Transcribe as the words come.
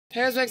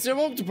Hey guys,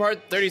 welcome to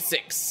part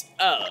 36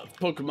 of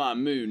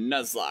Pokémon Moon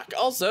Nuzlocke.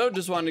 Also,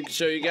 just wanted to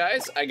show you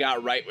guys, I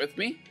got right with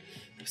me.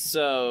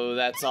 So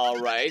that's all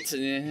right.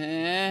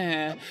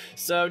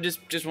 So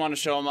just want to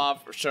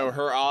show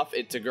her off.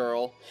 It's a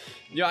girl.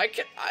 You know,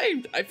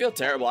 I feel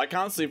terrible. I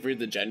constantly read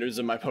the genders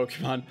of my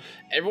Pokemon.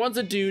 Everyone's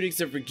a dude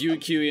except for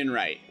Kiwi and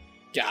Right.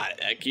 Got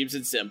it. That keeps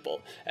it simple.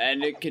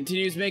 And it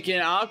continues making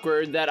it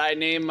awkward that I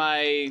name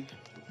my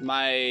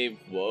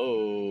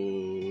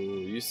whoa.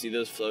 You see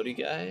those floaty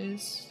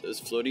guys?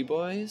 Those floaty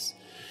boys?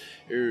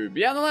 Yeah, in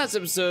the last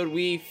episode,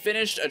 we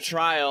finished a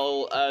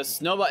trial.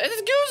 Snowball.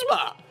 It's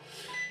Guzma!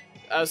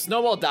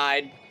 Snowball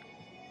died.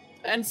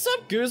 And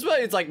sup, Guzma?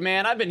 It's like,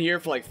 man, I've been here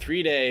for like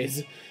 3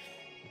 days.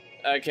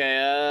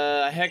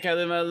 Okay, heck, I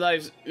live my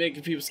life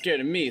making people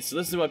scared of me. So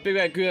listen to what Big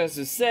Bad Guzma has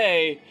to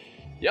say.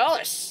 Y'all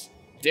are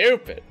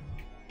stupid.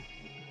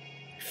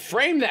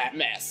 Frame that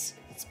mess.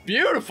 It's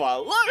beautiful. I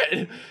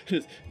love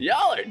it.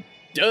 Y'all are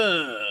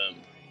dumb.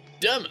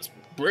 Dumb as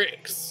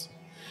bricks.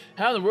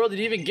 How in the world did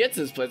you even get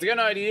to this place? I got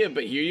no idea,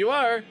 but here you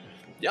are.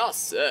 Y'all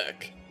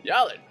suck.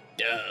 Y'all are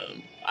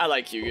dumb. I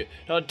like you.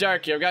 Oh,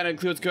 Darky, I've got no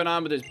clue what's going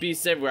on, but there's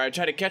beasts everywhere. I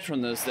try to catch one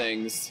of those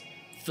things.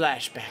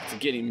 Flashback to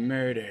getting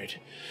murdered.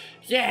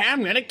 Yeah,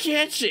 I'm gonna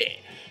catch it.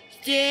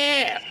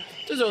 Yeah.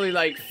 There's only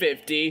like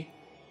 50.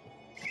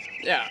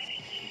 Yeah.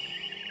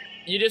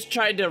 You just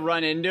tried to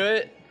run into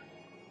it?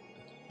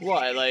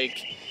 What,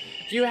 like...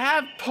 You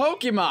have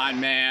Pokemon,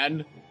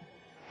 man.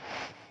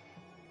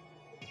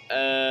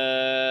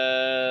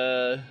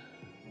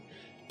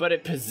 But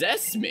it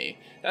possessed me.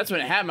 That's when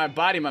it had my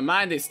body, my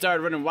mind, they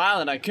started running wild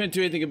and I couldn't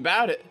do anything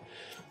about it.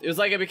 It was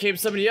like I became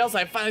somebody else.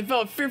 I finally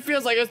felt fear.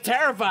 Feels like I was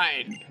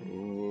terrified.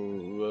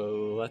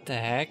 Ooh, what the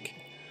heck?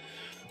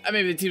 I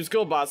may be the team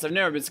school boss. I've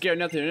never been scared of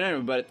nothing or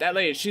anyone, but that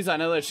lady, she's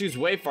on another. She's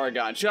way far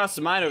gone. She lost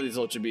her mind over these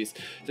Ultra Beasts.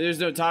 There's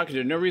no talking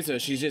to her, no reason.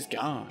 She's just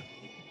gone.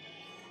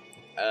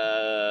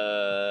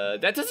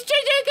 That doesn't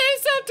change anything.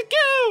 It's time to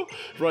go.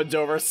 Runs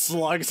over,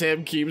 slugs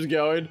him, keeps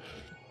going.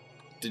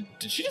 Did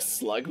she just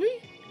slug me?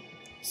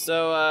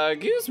 So,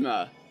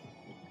 Guzma,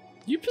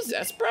 you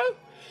possessed, bro?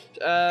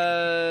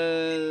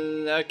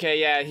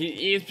 Okay, yeah,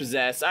 he's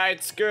possessed.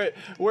 Alright, screw it.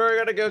 We're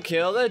gonna go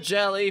kill the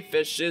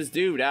jellyfishes.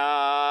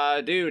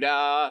 Doo-dah,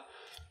 doo-dah.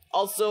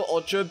 Also,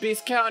 Ultra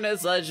Beasts count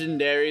as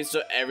legendary,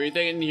 so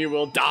everything in here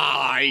will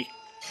die.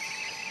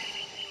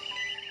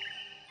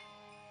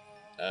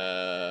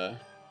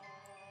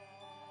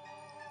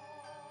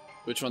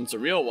 Which one's the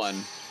real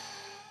one?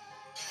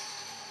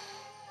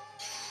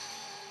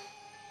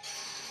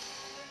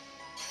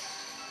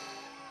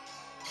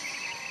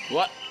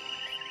 What?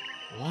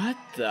 What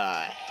the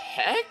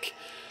heck?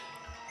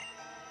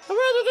 A world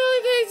with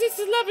only things exists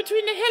is love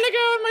between the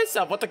Heligo and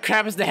myself. What the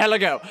crap is the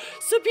Heligo?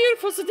 So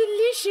beautiful, so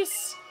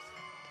delicious.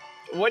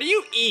 What do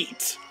you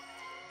eat?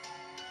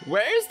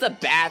 Where's the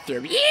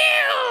bathroom?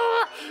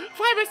 Yeah!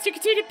 Why must you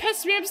continue to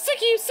pester me? I'm sick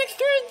of you, sick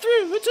through and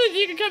through. Until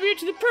you can come here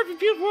to the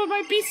perfect, beautiful world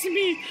my beast and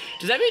me.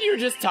 Does that mean you were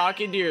just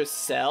talking to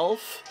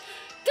yourself?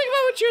 Think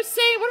about what you were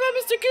saying. What about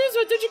Mr.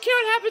 Guzma? Did you care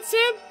what happened to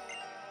him?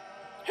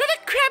 Who the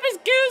crap is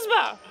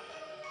Guzma?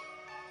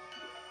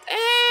 I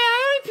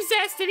only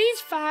possessed him. He's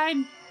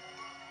fine.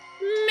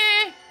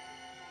 Meh.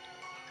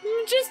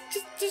 Just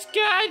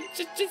go.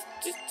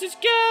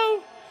 Just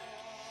go.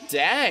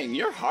 Dang,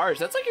 you're harsh.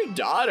 That's like your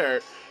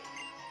daughter.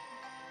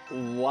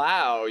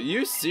 Wow,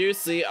 you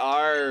seriously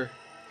are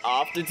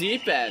off the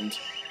deep end.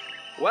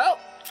 Well,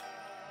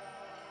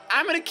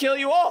 I'm gonna kill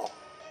you all.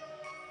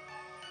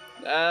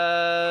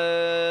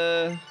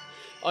 I'll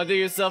do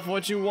yourself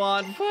what you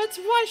want. What?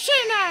 Why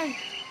shouldn't I?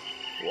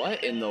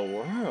 What in the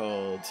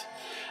world?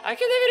 I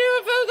can live in a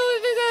world I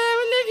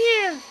would live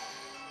here.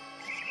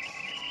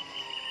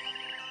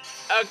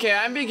 Okay,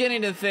 I'm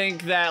beginning to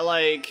think that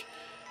like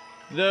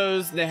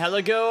those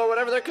Nihiligo or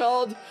whatever they're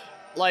called,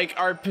 like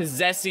are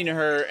possessing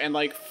her and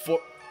like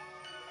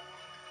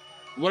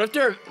what if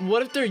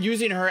they're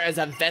using her as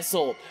a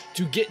vessel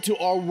to get to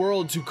our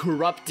world to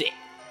corrupt it?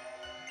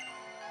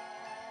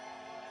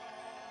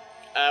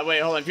 Wait,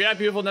 hold on. If you're not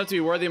beautiful enough to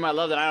be worthy of my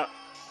love, then I don't.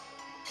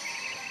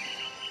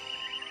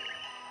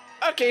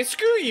 Okay,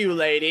 screw you,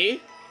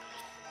 lady.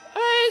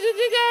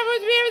 Everything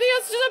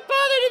else is a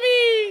bother to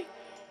me.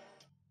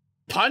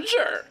 Punch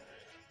her.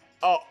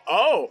 Oh,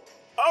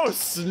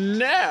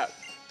 snap.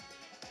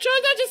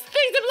 Joe's not just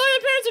things that belong to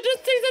parents, or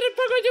just things that a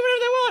Pokemon do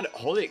whatever they want.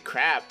 Holy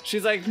crap.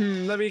 She's like,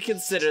 let me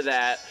consider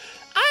that.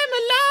 I'm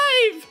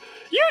alive.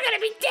 You're gonna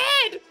be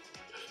dead.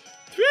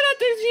 We're not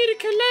things for you to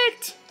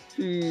collect.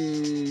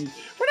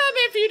 We're not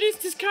made for you to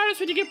just discard us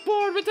when you get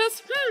bored with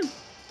us.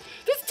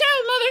 This is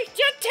terrible, mother.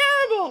 You're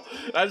terrible.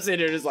 I'm sitting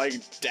here just like,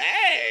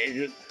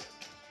 dang.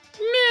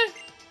 Meh.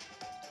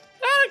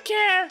 I don't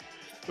care.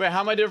 Wait,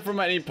 how am I different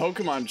from any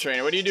Pokemon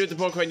trainer? What do you do with the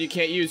Pokemon you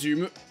can't use?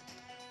 You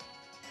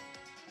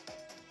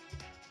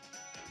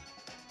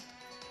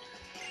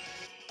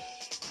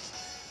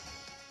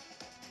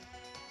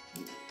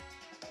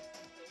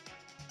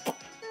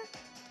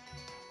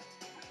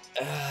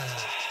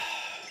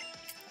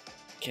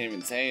Can't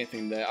even say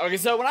anything there. Okay,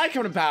 so when I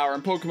come to power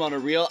and Pokemon are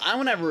real, I'm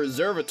gonna have a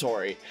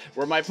reservatory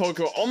where my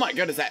Pokemon. Oh my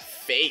goodness, that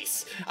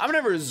face! I'm gonna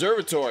have a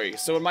reservatory,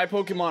 so when my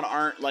Pokemon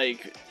aren't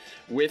like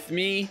with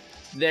me,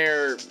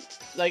 they're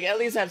like at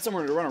least have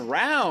somewhere to run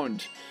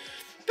around.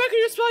 Back in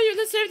your spell, you're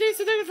the same day,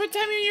 so for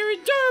time you're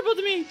adorable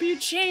to me, but you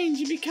change,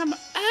 you become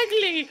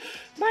ugly.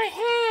 My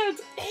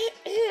hands.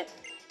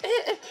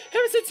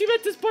 Ever since you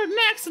met this boy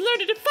Max and learned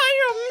to defy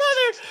your own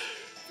mother.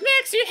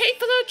 Max, you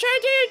hateful little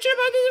child,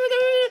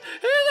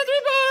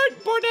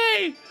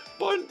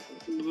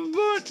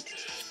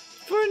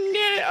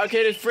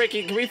 okay, this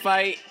freaking, can we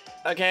fight?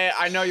 Okay,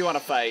 I know you want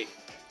to fight.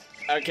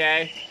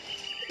 Okay,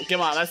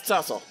 come on, let's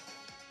tussle.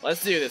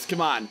 Let's do this,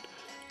 come on.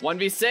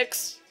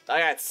 1v6? I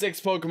got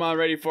 6 Pokemon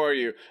ready for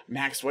you.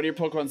 Max, what are your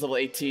Pokemon's level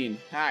 18?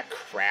 Ah,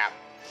 crap.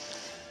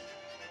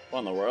 What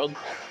in the world?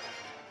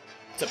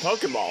 It's a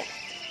Pokeball.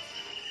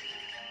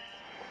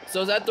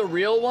 So is that the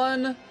real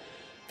one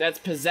that's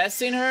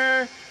possessing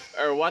her?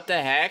 Or what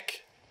the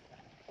heck?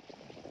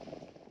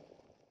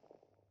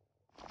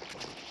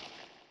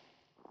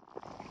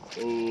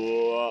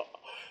 Ooh.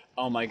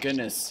 Oh my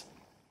goodness.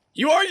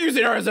 You are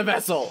using her as a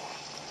vessel!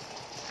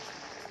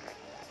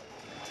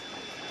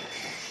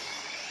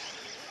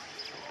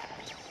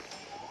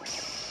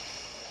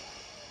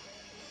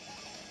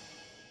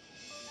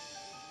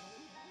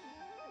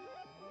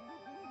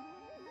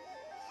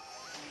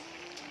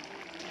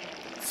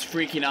 It's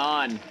freaking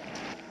on.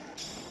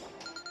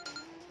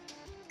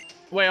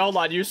 Wait, hold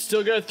on. You're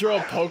still gonna throw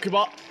a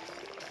Pokeball?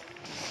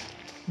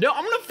 No,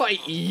 I'm gonna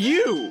fight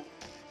you!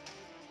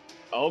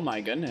 Oh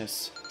my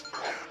goodness.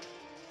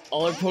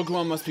 All our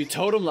Pokemon must be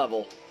totem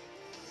level.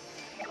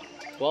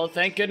 Well,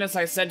 thank goodness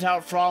I sent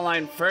out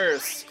Fraulein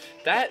first.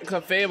 That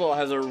Clefable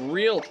has a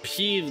real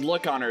peeved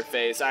look on her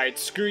face. Alright,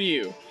 screw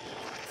you.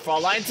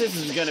 Frauleintis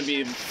is gonna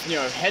be, you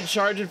know, head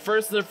charging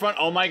first to the front.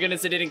 Oh my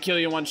goodness, it didn't kill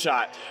you in one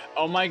shot.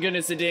 Oh my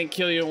goodness, it didn't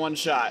kill you in one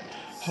shot.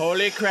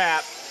 Holy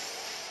crap.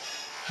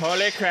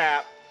 Holy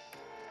crap.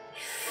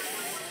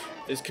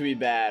 This could be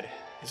bad.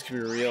 This could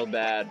be real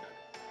bad.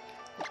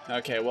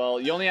 Okay, well,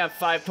 you only have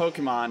 5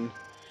 Pokemon,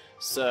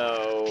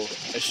 so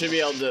I should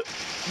be able to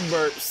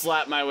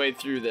slap my way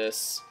through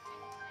this.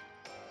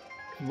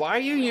 Why are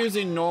you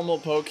using normal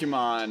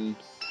Pokemon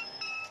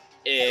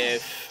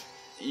if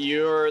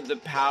you're the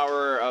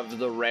power of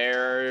the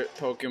rare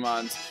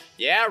Pokemons?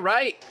 Yeah,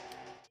 right.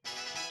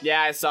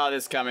 Yeah, I saw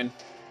this coming.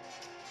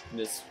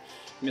 Miss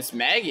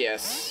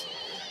Magius.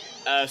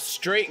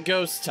 Straight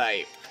ghost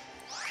type.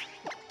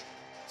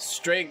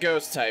 Straight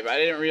ghost type. I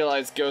didn't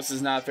realize ghost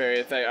is not very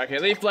effective. Okay,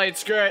 Leaf Blade,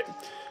 screw it.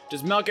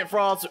 Just milk it for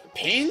all its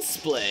pain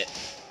split.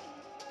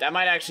 That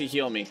might actually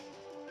heal me.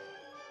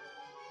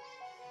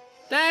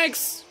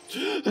 Thanks!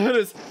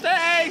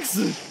 Thanks!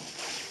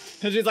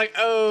 And she's like,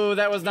 oh,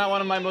 that was not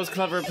one of my most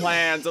clever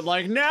plans. I'm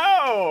like,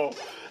 no!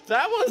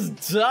 That was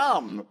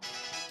dumb.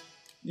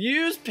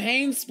 Use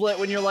Pain Split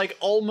when you're like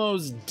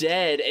almost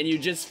dead and you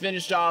just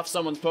finished off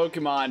someone's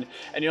Pokemon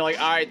and you're like,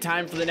 alright,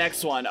 time for the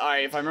next one.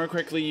 Alright, if I remember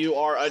correctly, you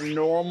are a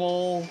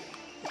normal,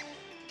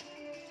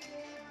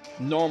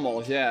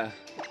 yeah.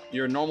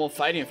 You're a normal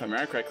fighting if I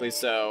remember correctly,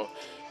 so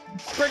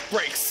Brick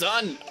Break,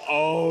 son!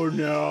 Oh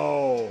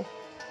no.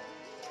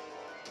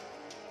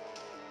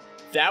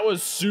 That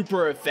was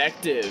super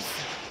effective.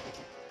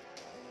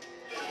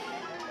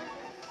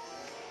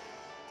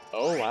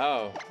 Oh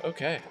wow,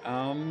 okay,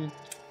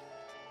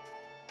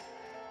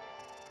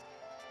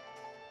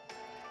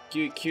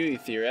 Cutie,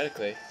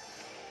 theoretically.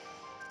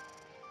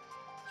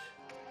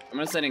 I'm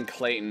gonna send in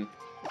Clayton.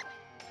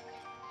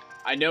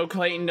 I know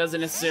Clayton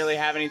doesn't necessarily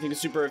have anything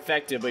super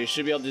effective, but he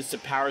should be able just to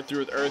power through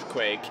with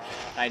Earthquake.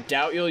 I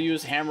doubt you'll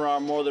use Hammer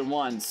Arm more than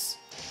once.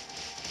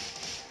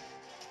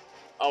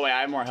 Oh wait,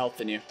 I have more health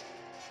than you.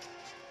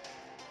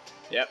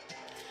 Yep.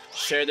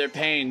 Share their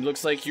pain.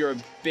 Looks like you're a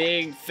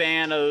big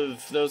fan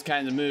of those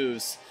kinds of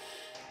moves.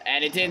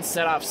 And it didn't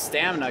set off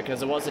stamina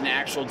because it wasn't an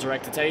actual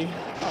direct attack.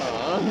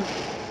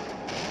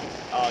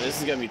 Oh,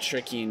 this is gonna be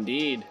tricky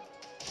indeed.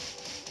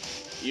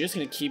 You're just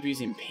gonna keep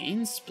using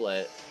Pain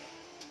Split.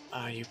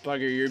 Oh, you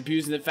bugger, you're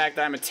abusing the fact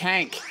that I'm a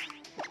tank.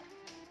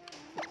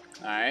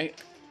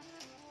 Alright.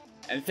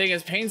 And the thing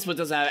is, Pain Split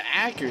doesn't have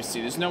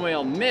accuracy. There's no way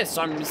I'll miss,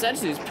 so I'm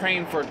essentially just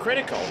praying for a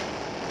critical.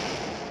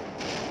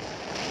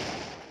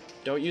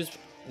 Don't use...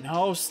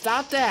 No,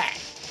 stop that!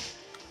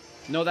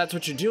 No, that's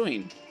what you're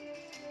doing.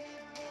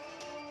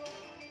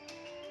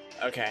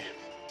 Okay.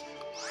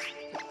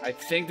 I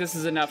think this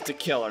is enough to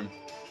kill him.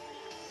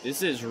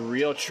 This is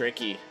real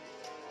tricky.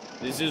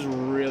 This is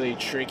really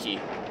tricky.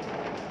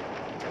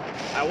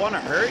 I want to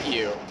hurt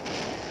you.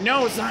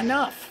 No, it's not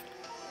enough.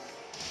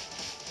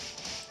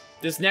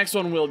 This next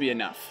one will be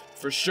enough.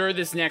 For sure,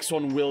 this next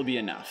one will be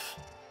enough.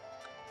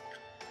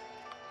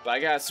 But I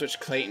gotta switch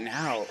Clayton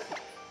out.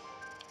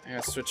 I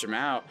gotta switch him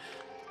out.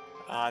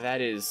 That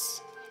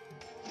is...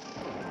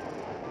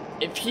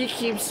 If he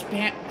keeps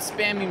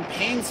spamming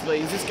Pain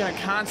Split, he's just gonna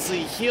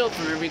constantly heal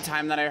from every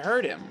time that I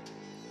hurt him.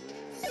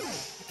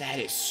 That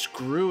is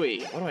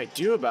screwy. What do I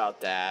do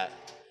about that?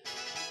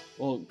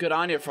 Well, good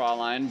on you,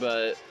 Fraulein,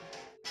 but...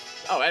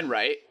 Oh, and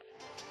right.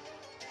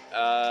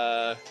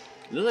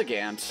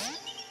 Lilligant.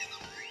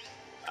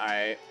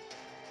 Alright.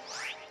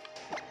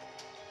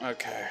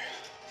 Okay.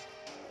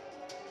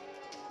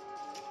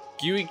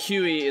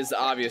 Gooey is the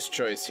obvious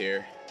choice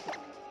here.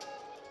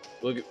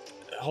 Look,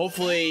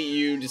 hopefully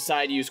you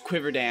decide to use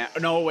Quiver Dance.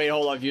 No, wait,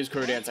 hold on. If you use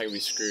Quiver Dance, I could be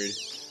screwed.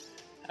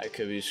 I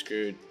could be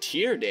screwed.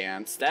 Tear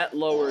Dance? That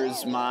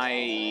lowers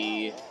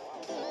my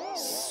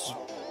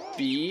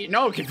speed.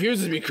 No, it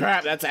confuses me.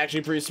 Crap, that's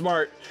actually pretty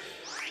smart.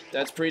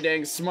 That's pretty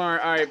dang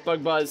smart. Alright,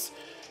 Bug Buzz.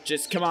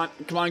 Just come on.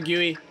 Come on,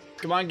 Gooey.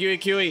 Come on,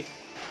 Gooey.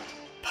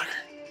 Bugger.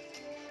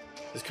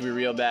 This could be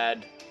real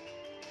bad.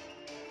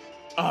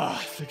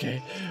 Oh,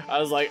 okay. I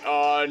was like,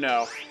 oh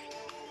no.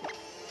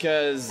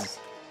 Because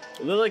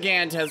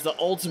Lilligant has the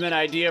ultimate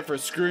idea for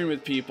screwing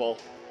with people.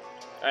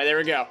 Alright, there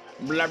we go.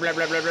 Blah, blah,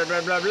 blah, blah, blah,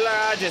 blah, blah,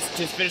 blah. Just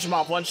finish him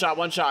off. One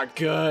shot.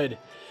 Good.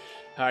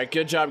 Alright,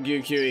 good job,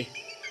 Gooey.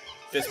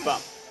 Fist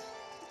bump.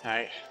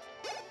 Alright.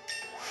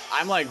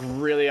 I'm like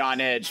really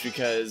on edge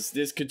because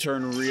this could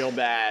turn real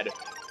bad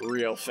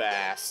real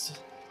fast.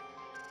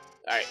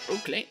 Alright. Oh,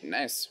 Clayton.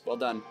 Nice. Well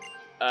done.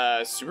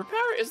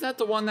 Superpower? Isn't that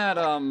the one that,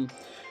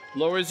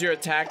 lowers your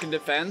attack and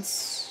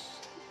defense?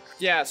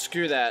 Yeah,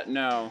 screw that.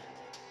 No.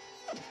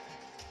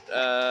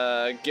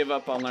 Give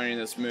up on learning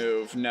this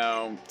move.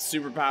 No.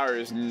 Superpower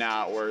is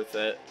not worth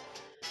it.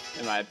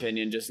 In my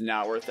opinion, just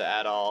not worth it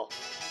at all.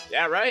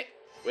 Yeah, right?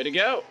 Way to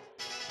go.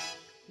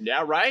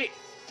 Yeah, right?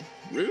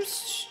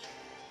 Roost?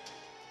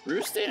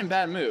 Roost ain't a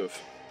bad move.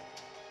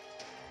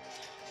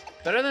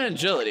 Better than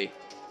agility.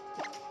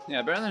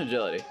 Yeah, better than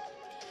agility.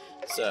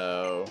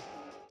 So,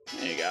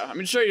 there you go.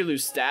 I'm sure you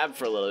lose stab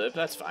for a little bit,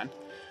 but that's fine.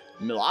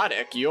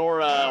 Melodic, you're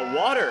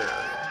water.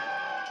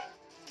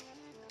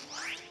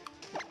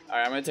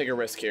 Alright, I'm gonna take a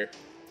risk here.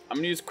 I'm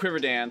gonna use Quiver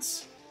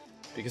Dance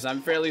because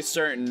I'm fairly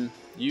certain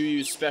you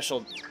use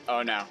special.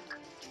 Oh no.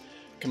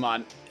 Come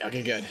on.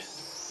 Okay, good.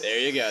 There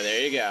you go,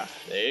 there you go.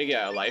 There you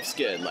go. Life's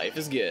good. Life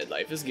is good.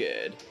 Life is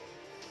good.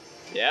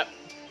 Yep.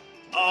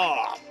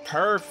 Oh,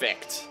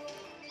 perfect.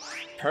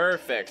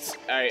 Perfect.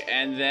 Alright,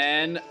 and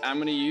then I'm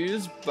gonna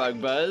use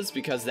Bug Buzz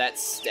because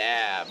that's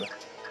stab.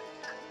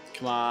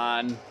 Come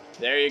on.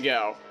 There you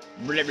go.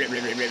 Blah, blah, blah, blah,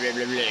 blah,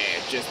 blah, blah.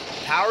 Just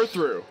power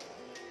through.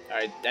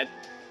 Alright,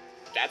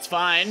 that's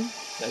fine.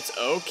 That's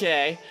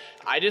okay.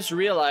 I just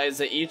realized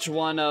that each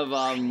one of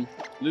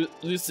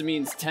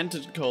Lucamine's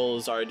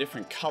tentacles are a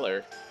different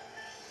color.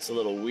 It's a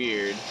little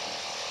weird.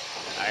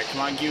 Alright,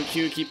 come on,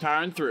 QQ, keep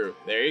powering through.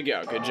 There you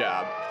go, good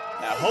job.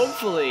 Now,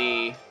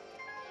 hopefully...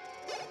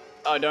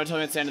 Oh, don't tell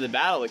me it's the end of the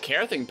battle. The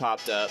care thing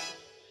popped up.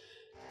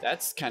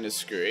 That's kind of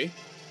screwy.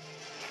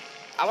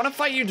 I want to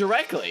fight you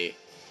directly.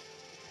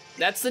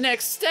 That's the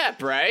next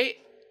step, right?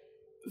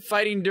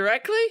 Fighting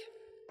directly?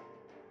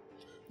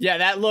 Yeah,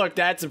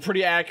 that's a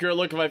pretty accurate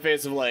look on my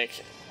face of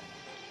like...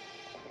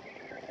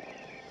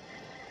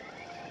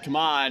 Come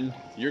on.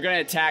 You're going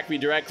to attack me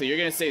directly. You're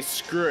going to say,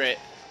 screw it.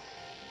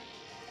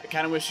 I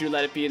kind of wish you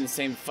let it be in the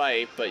same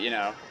fight, but you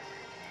know.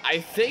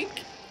 I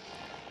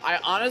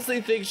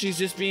honestly think she's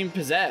just being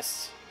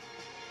possessed.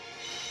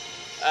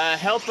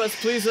 Help us,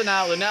 please,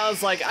 Lunala.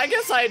 Lunala's like, I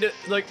guess I had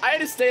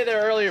to stay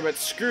there earlier, but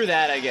screw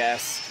that, I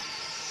guess.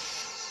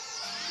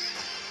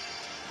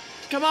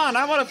 Come on,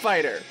 I want to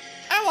fight her.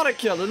 I want to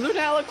kill her.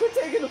 Lunala, quit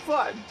taking the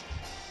fun.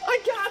 I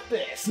got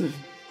this.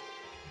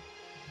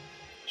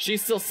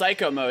 She's still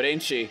psycho mode,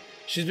 ain't she?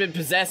 She's been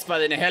possessed by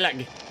the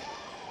Nihillig.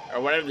 Or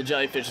whatever the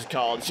jellyfish is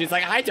called. She's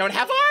like, I don't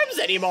have arms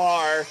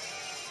anymore.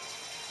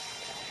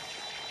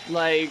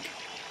 Like...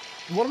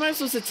 What am I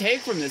supposed to take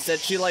from this? That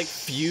she, like,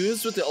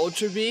 fused with the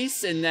Ultra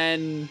Beast and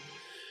then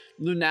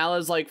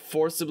Lunala's, like,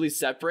 forcibly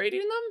separating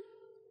them?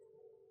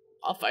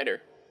 I'll fight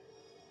her.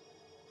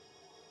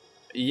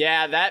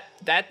 Yeah,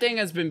 that thing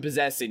has been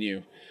possessing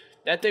you.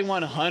 That thing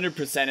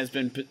 100% has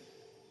been...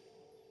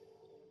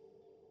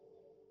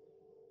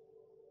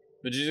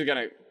 But she's just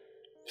gonna...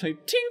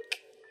 Like,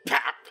 tink!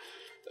 Pop!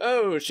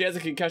 Oh, she has a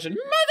concussion.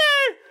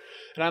 Mother!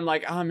 And I'm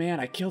like, oh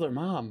man, I killed her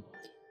mom.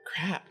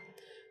 Crap.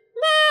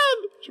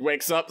 She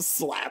wakes up,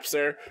 slaps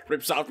her,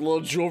 rips off the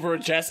little jewel from her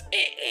chest.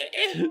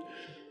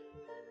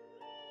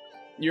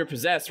 You're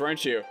possessed,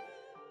 weren't you?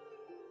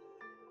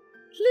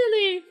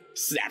 Lily!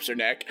 Snaps her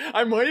neck.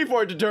 I'm waiting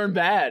for it to turn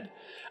bad.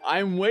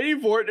 I'm waiting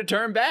for it to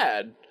turn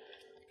bad.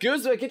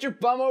 Guzma, get your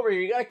bum over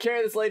here. You gotta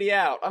carry this lady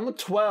out. I'm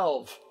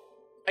 12.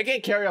 I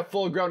can't carry a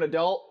full-grown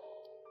adult.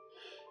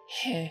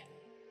 Heh.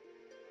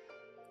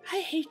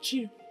 I hate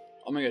you.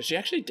 Oh my god, is she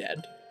actually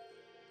dead?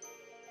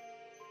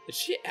 Is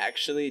she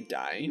actually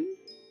dying?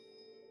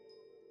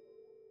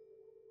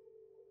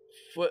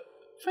 What?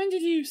 When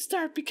did you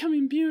start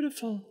becoming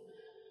beautiful?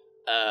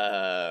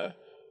 I'm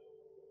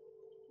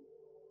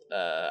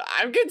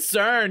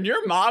concerned.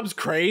 Your mom's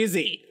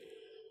crazy.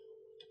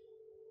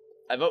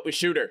 I vote we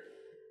shoot her.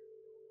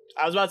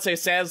 I was about to say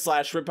sand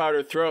slash, rip out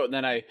her throat, and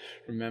then I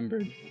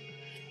remembered.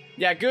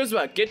 Yeah,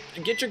 Guzma,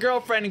 get your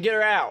girlfriend and get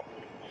her out.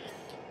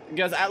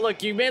 Because,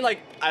 look, you made,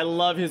 like, I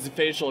love his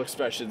facial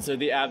expressions. They're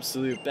the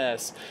absolute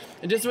best.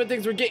 And just when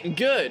things were getting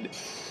good,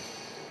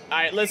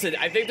 Alright, listen,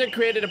 I think they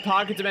created a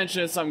pocket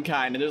dimension of some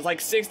kind, and there's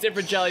like 6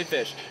 different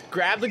jellyfish.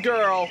 Grab the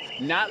girl,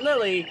 not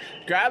Lily,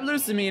 grab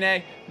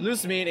Lucamine,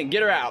 and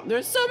get her out.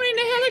 There's so many in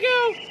the hell to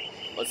go!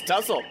 Let's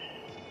tussle.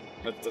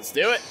 Let's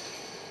do it.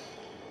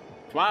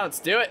 Come on, let's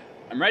do it.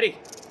 I'm ready.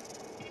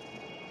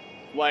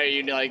 Why are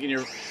you like in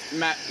your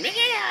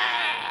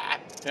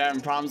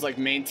having problems like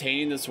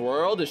maintaining this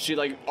world? Is she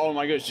like, oh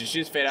my gosh, did she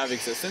just fade out of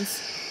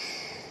existence?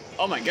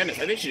 Oh my goodness,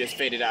 I think she just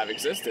faded out of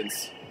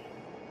existence.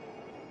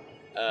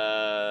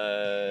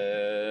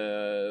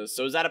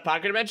 So is that a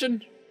pocket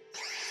dimension?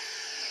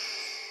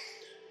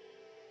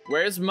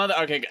 Where's mother?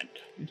 Okay, good.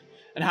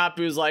 And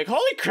Hapu's like,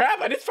 holy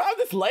crap, I just found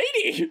this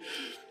lady!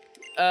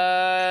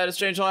 The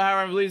strange holy hour,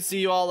 I'm pleased to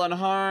see you all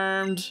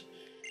unharmed.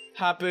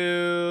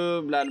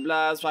 Hapu, blah blah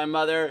blah, it's my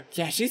mother.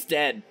 Yeah, she's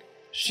dead.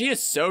 She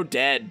is so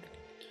dead.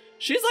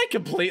 She's like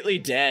completely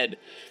dead.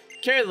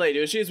 Carry the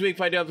lady, she is weak,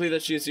 but I don't believe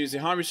that she is seriously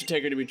harmed. We should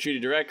take her to be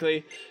treated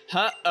directly.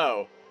 Huh?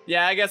 Oh.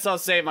 Yeah, I guess I'll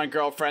save my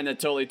girlfriend that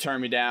totally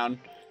turned me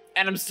down.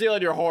 And I'm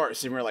stealing your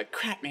horse. And we're like,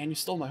 crap, man, you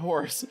stole my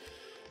horse.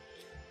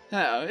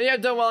 Oh, you have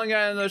done well in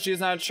getting though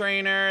she's not a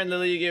trainer. And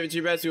Lily, you gave it to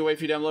your best. We'll wait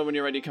for you down below when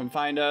you're ready to come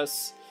find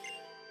us.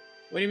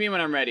 What do you mean when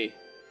I'm ready?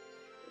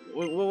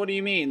 What do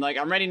you mean? Like,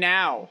 I'm ready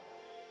now.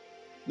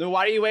 No,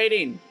 why are you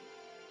waiting?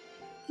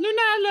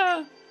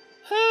 Lunala.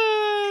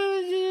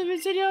 Oh,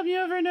 said you help me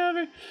over and over.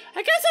 I guess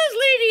I'll just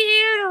leave you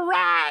here to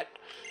rot.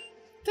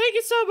 Thank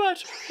you so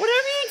much.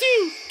 Whatever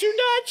you do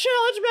not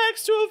challenge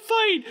Max to a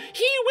fight.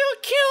 He will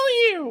kill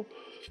you.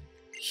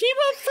 He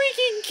will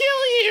freaking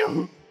kill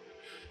you.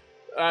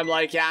 I'm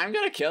like, yeah, I'm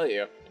gonna kill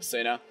you. So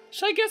you know.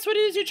 Shall I guess what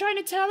it is you're trying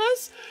to tell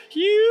us?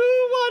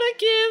 You want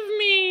to give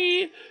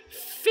me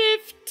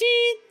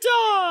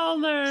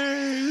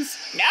 $50?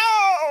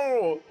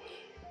 No!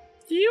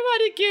 You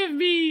want to give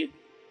me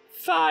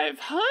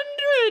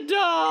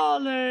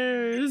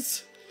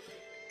 $500?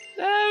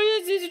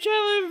 This is a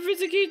traveler for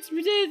executes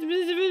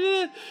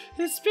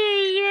the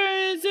spirit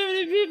of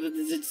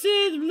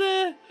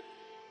the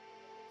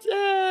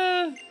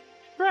people.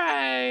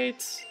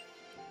 Right.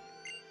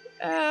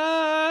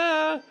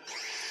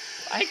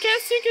 I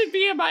guess you could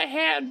be in my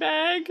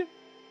handbag.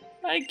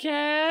 I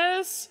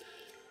guess.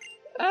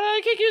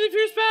 I can give you the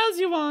fierce battles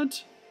you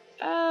want.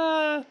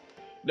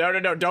 No,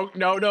 don't,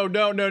 no.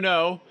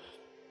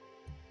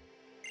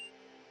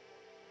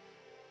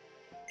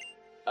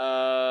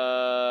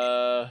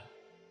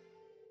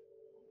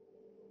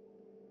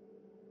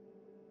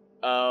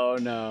 Oh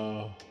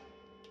no.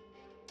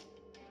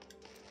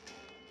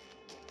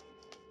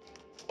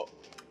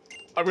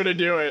 I'm gonna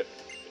do it.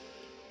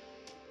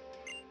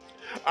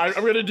 I'm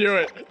gonna do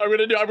it. I'm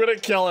gonna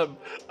kill him.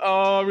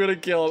 Oh, I'm gonna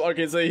kill him.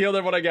 Okay, so he healed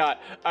everyone I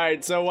got.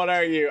 Alright, so what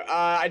are you?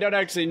 I don't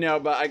actually know,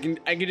 but I can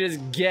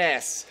just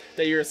guess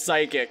that you're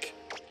psychic.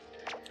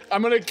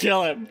 I'm gonna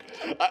kill him.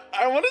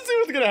 I wanna see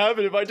what's gonna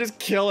happen if I just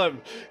kill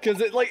him. Cause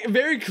it, like,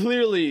 very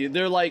clearly,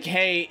 they're like,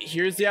 hey,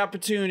 here's the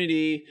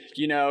opportunity.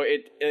 You know,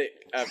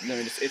 let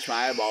me just itch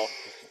my eyeball.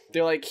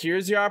 They're like,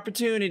 here's your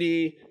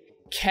opportunity.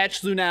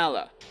 Catch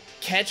Lunala.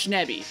 Catch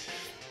Nebby.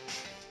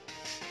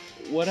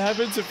 What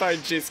happens if I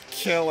just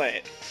kill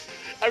it?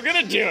 I'm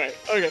gonna do it.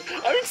 Okay,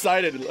 I'm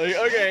excited. Like,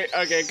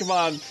 okay, come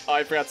on. Oh,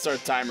 I forgot to start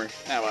the timer.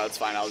 Oh, well, it's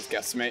fine. I'll just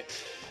guesstimate.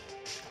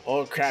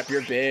 Oh, crap,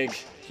 you're big.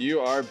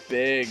 You are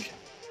big.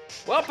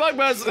 Well, Bug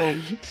Buzz.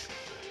 Alright,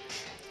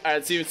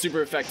 let's see if it's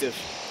super effective.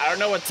 I don't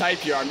know what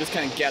type you are. I'm just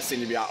kind of guessing,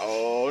 to be honest.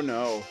 Oh,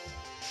 no.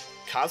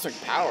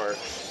 Cosmic power.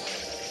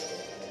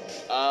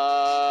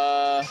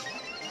 Oh,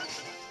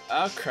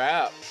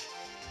 crap.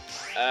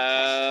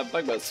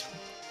 Bug Buzz.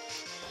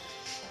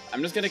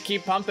 I'm just gonna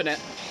keep pumping it.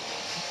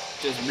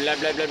 Just blah,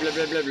 blah, blah, blah,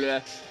 blah, blah,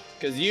 blah.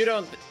 Because you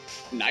don't...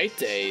 Night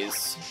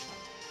Days?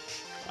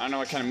 I don't know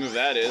what kind of move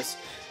that is.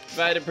 If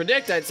I had to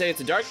predict, I'd say it's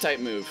a dark type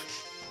move.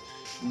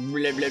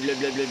 Blah, blah, blah,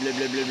 blah, blah, blah,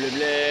 blah, blah,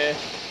 blah,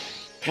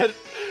 blah.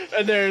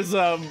 And there's,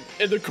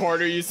 in the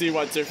corner, you see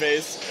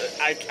what's-her-face.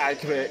 I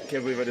can't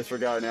believe I just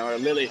forgot now. Or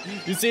Lily.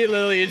 You see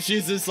Lily, and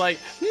she's just like,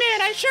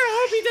 man, I sure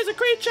hope he does a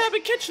great job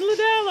at catching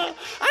Lunala.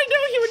 I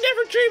know he would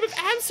never dream of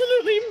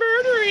absolutely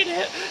murdering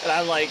it. And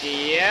I'm like,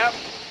 yep.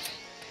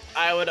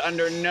 I would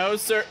under no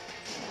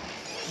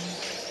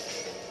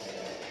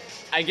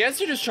I guess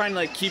you're just trying to,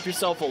 like, keep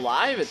yourself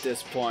alive at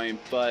this point,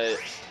 but...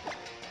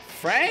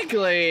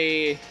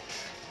 Frankly,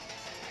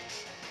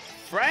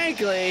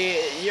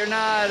 you're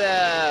not,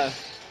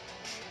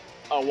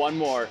 Oh, one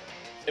more.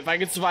 If I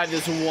could survive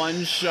this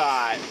one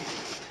shot.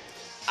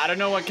 I don't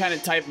know what kind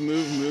of type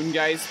move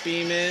Moongeist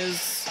Beam is.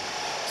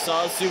 So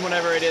I'll assume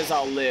whatever it is,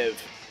 I'll live.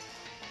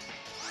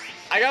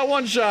 I got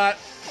one shot.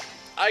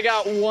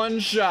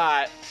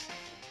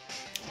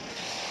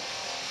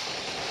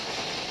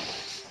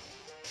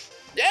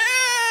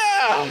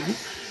 Yeah!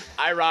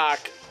 I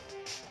rock.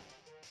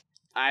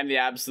 I'm the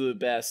absolute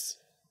best.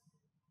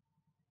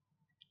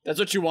 That's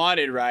what you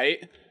wanted,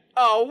 right?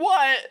 Oh,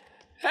 what?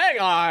 Hang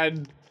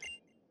on.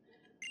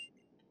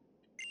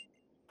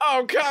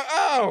 Oh, come,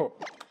 oh!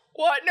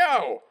 What?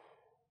 No!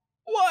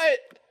 What?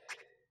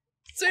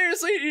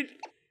 Seriously?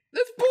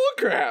 That's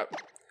bullcrap.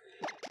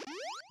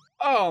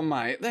 Oh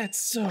my, that's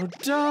so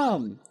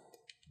dumb.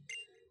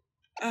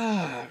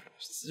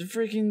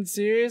 Freaking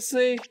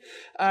seriously?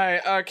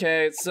 Alright,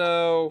 okay,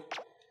 so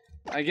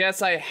I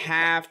guess I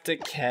have to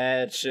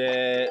catch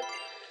it.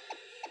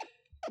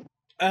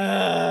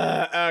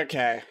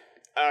 Okay.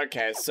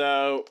 Okay,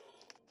 so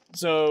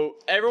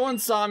everyone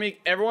saw me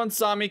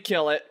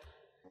kill it.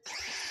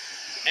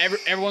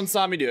 Everyone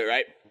saw me do it,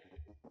 right?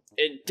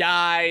 It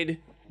died,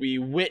 we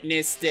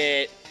witnessed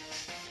it.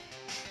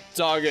 It's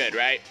all good,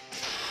 right?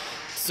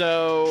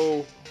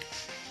 So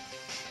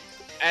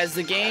as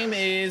the game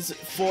is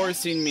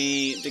forcing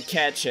me to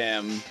catch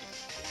him,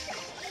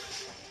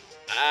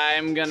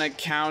 I'm gonna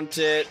count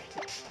it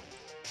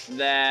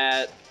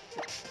that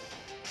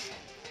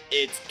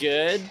it's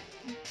good.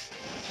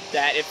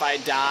 That if I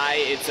die,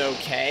 it's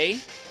okay.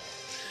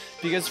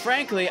 Because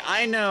frankly,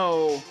 I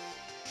know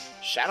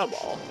Shadow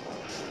Ball.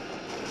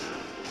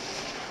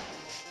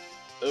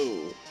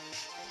 Ooh.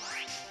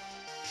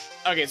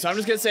 Okay, so I'm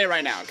just gonna say it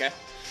right now, okay?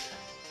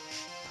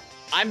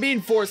 I'm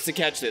being forced to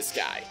catch this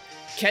guy.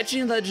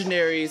 Catching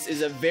legendaries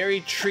is a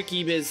very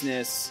tricky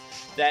business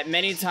that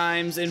many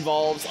times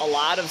involves a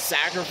lot of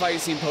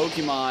sacrificing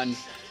Pokemon.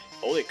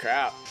 Holy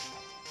crap.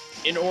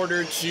 In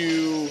order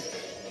to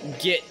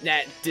get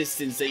that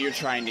distance that you're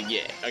trying to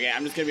get. Okay,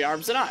 I'm just gonna be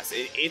 100% honest.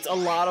 It's a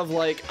lot of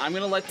like, I'm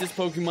gonna let this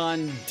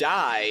Pokemon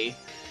die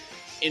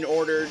in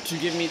order to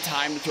give me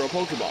time to throw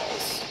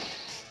Pokeballs.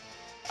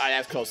 Alright,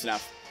 that's close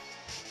enough.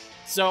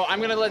 So I'm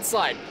gonna let it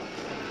slide.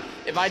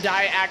 If I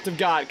die, Act of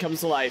God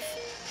comes to life.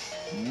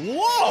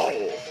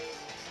 Whoa!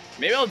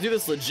 Maybe I'll do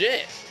this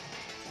legit.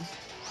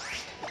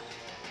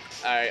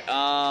 Alright,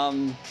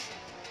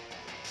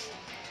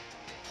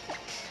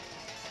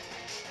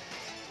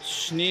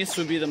 Shnice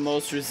would be the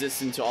most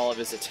resistant to all of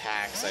his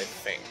attacks, I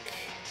think.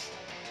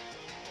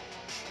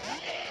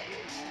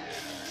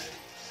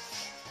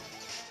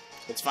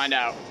 Let's find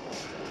out.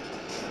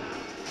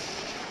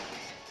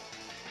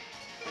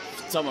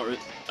 Somewhat.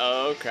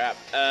 Oh crap.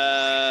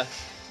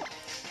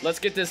 Let's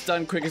get this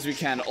done quick as we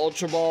can.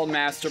 Ultra Ball,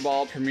 Master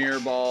Ball, Premier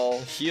Ball,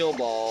 Heal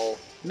Ball,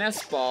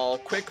 Nest Ball,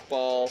 Quick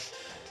Ball,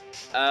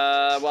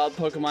 Wild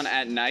Pokemon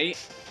at night.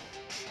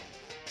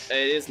 It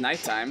is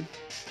nighttime.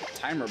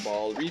 Timer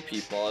Ball,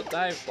 Repeat Ball,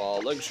 Dive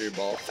Ball, Luxury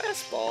Ball,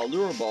 Fast Ball,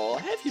 Lure Ball,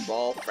 Heavy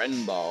Ball,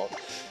 Friend Ball,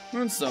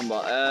 Moonstone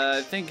Ball.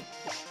 I think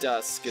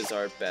Dusk is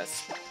our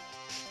best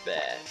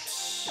bet.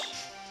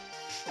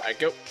 Alright,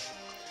 go.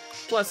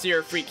 Plus,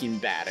 you're freaking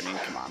bad. I mean,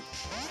 come on.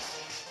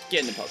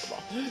 Get in the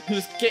Pokeball.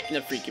 Just get in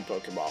the freaking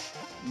Pokeball.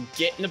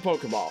 Get in the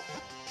Pokeball.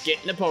 Get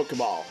in the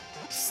Pokeball.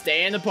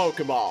 Stay in the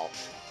Pokeball.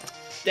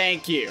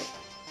 Thank you.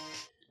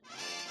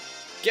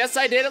 Guess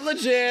I did it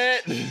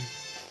legit.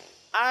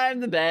 I'm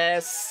the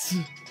best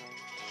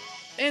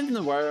in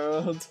the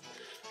world.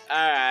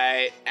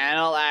 Alright, and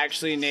I'll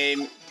actually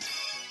name...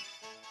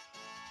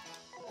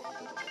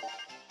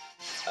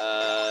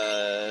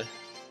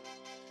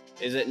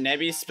 Is it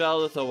Nebby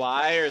spelled with a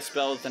Y or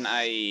spelled with an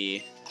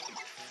I-E?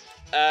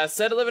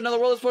 Said to live in another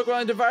world, this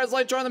Pokemon devours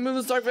light, drawing the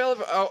moon's dark veil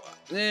of... Oh,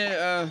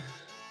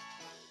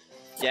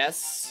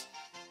 yes.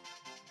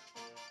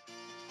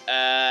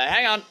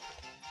 Hang on.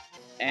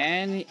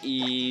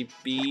 Nebby.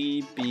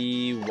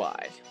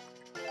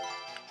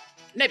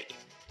 Nebby.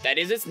 That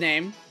is its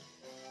name.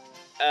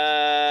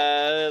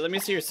 Let me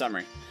see your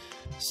summary.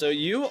 So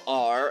you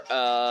are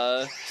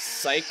a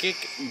Psychic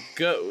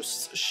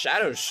Ghost,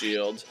 Shadow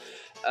Shield.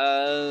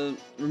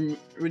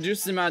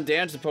 Reduce the amount of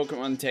damage the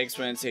Pokemon takes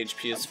when its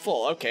HP is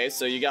full. Okay,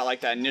 so you got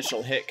like that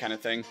initial hit kind of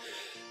thing.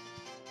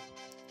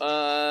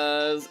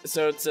 So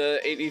it's a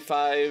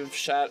 85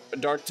 shot, a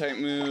dark type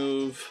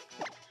move.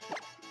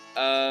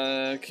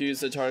 Can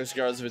use the target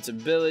regardless of its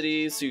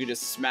abilities, so you can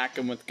just smack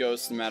them with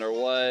Ghost no matter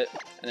what.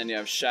 And then you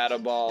have Shadow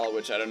Ball,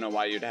 which I don't know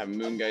why you'd have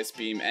Moongeist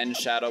Beam and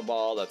Shadow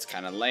Ball. That's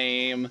kind of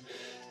lame.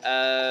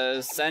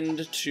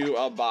 Send to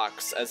a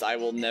box, as I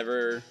will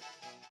never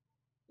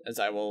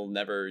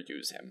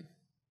use him.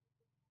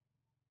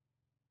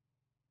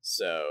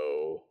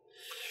 So,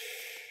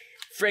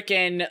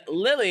 frickin'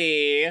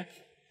 Lily,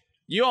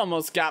 you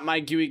almost got my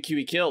Gooey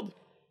Kiwi killed.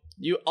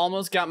 You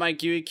almost got my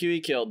Gooey Kiwi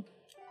killed.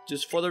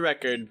 Just for the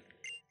record.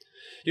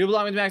 You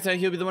belong with Max,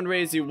 he'll be the one to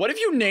raise you. What if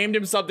you named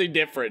him something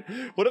different?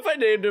 What if I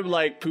named him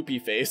like Poopy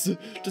Face?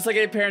 Just like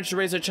any parent should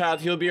raise their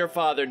child, he'll be your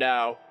father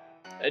now.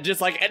 And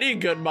just like any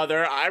good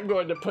mother, I'm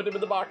going to put him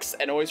in the box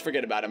and always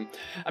forget about him.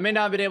 I may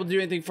not have been able to do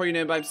anything for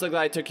you, but I'm so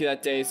glad I took you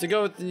that day. So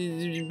go with... I need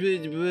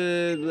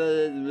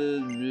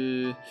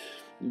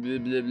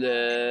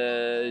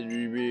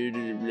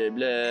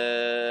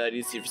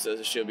to see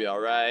if she'll be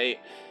alright.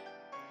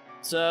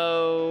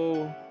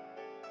 So...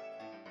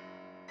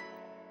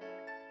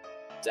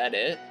 Is that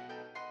it?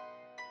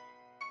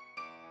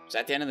 Is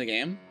that the end of the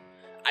game?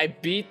 I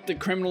beat the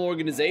criminal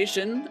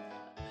organization.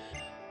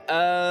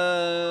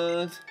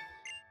 And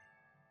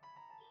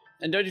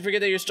don't you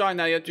forget that you're strong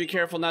now. You have to be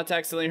careful not to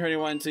accidentally hurt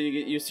anyone until you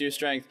get used to your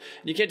strength.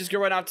 You can't just go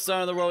right off to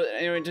some other world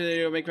anyway until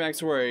you make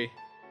Max worry.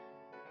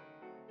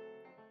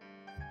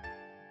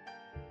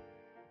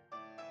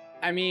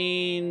 I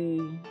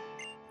mean...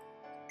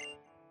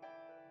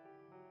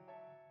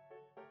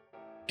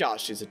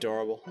 Gosh, she's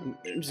adorable. I'm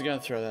just gonna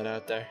throw that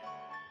out there.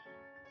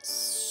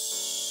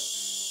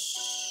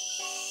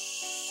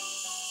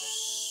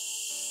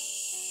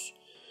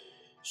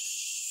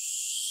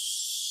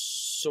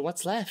 So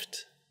what's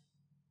left?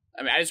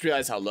 I mean, I just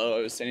realized how low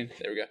I was standing.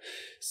 There we go.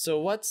 So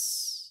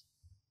what's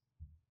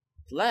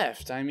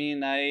left? I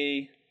mean,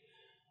 I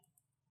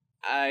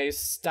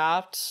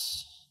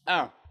stopped.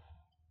 Oh.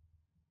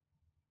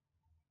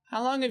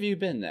 How long have you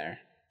been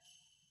there?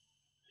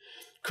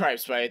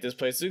 Cripes, but I hate this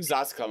place. It's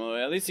exhausting.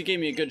 At least you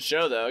gave me a good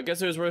show, though. I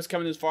guess it was worth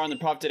coming this far, and the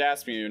prof did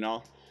ask me, you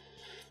know.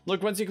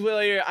 Look, once you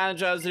complete your island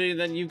jobs,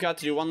 then you've got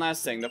to do one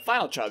last thing. The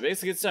final job,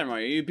 basically it's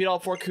ceremony. You beat all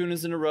 4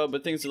 Kunas in a row,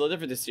 but things are a little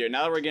different this year.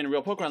 Now that we're getting a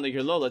real Pokemon League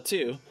here, Lola,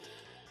 too.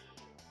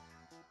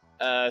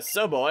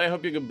 So boy, I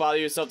hope you can bother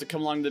yourself to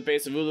come along to the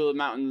base of Ulu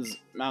Mountains,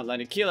 Mount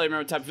Lanakila.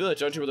 Remember Type Village,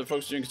 don't you, where the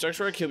folks are doing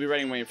construction work? He'll be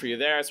waiting for you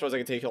there. I suppose I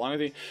can take you along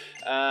with you.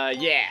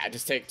 Yeah,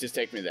 just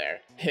take me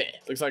there. Heh,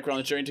 looks like we're on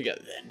the journey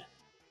together then.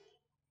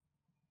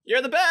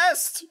 You're the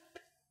best!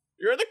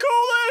 You're the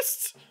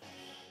coolest!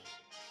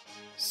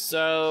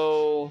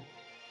 So,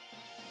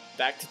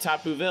 back to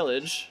Tapu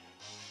Village.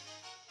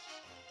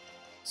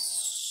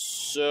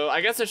 So,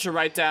 I guess I should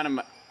write down in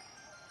my...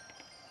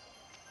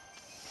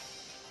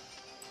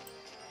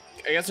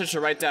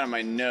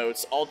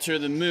 notes. Alter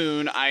the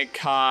Moon, I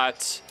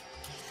caught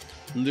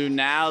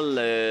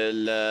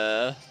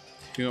Lunala,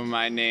 whom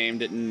I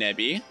named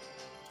Nebby.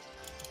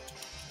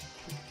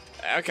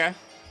 Okay.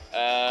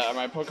 Are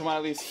my Pokemon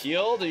at least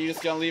healed, or are you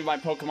just gonna leave my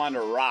Pokemon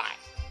to rot?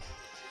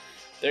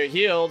 They're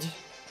healed.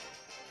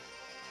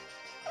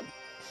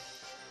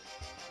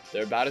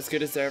 They're about as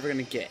good as they're ever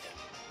gonna get.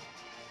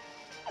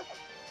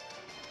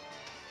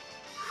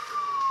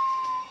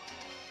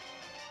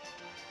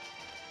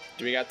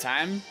 Do we got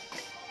time?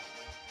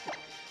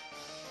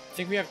 I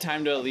think we have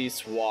time to at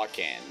least walk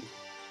in.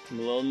 I'm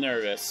a little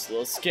nervous, a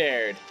little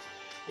scared.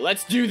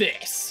 Let's do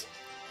this!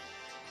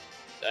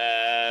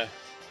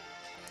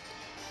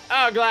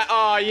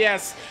 Oh,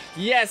 yes.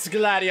 Yes,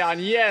 Gladion,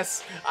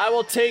 yes. I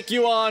will take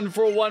you on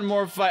for one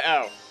more fight.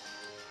 Oh.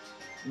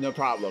 No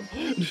problem.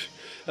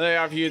 There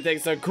are a few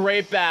things. A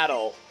great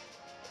battle.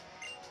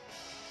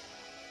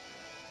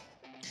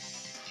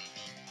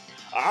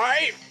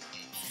 Alright.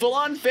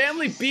 Full-on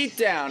family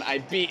beatdown.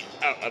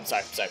 Oh, I'm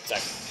sorry.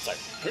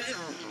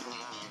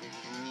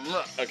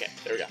 Okay,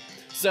 there we go.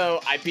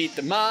 So, I beat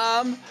the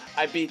mom.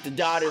 I beat the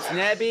daughter's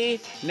Nebby.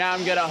 Now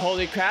I'm gonna,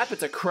 holy crap,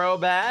 it's a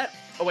Crobat.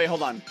 Oh, wait,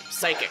 hold on.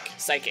 Psychic.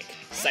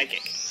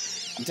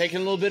 I'm taking a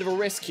little bit of a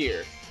risk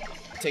here.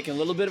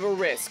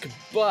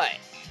 But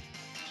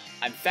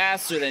I'm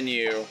faster than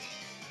you,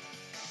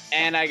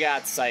 and I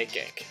got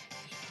Psychic.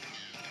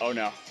 Oh,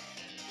 no.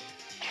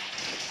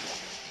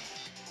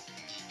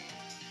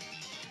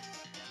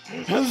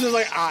 This is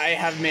like, I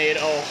have made a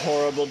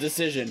horrible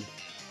decision.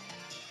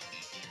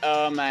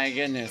 Oh, my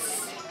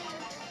goodness.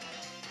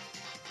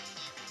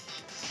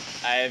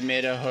 I have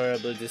made a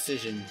horrible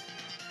decision.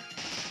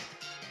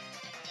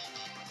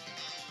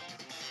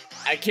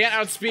 I can't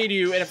outspeed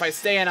you, and if I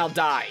stay in, I'll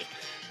die.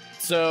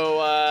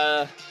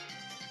 So,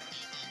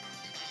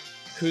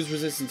 who's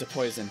resistant to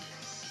poison?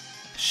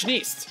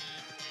 Schneist.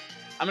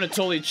 I'm gonna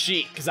totally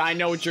cheat, because I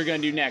know what you're gonna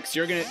do next.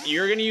 You're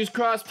gonna use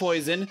cross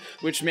poison,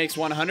 which makes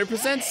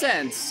 100%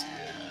 sense.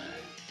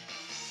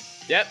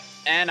 Yep,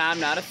 and I'm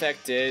not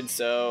affected,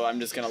 so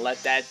I'm just gonna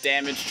let that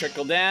damage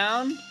trickle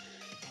down.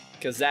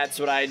 Because that's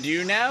what I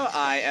do now.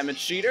 I am a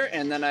cheater,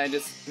 and then I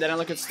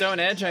look at Stone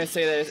Edge, and I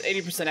say that it's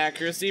 80%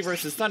 accuracy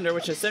versus Thunder,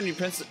 which has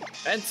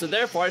 70%, so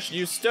therefore I should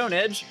use Stone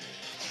Edge.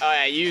 Oh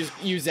yeah,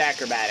 use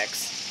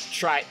acrobatics.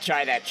 Try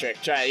that trick.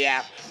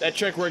 Yeah, that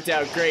trick worked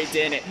out great,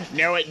 didn't it?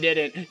 No, it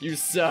didn't. You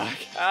suck.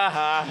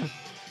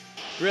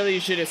 Really, you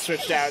should have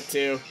switched out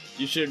too.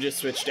 You should have just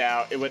switched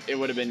out. It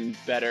would have been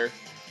better.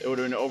 It would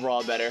have been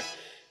overall better.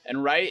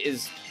 And right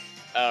is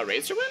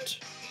Razor Wind?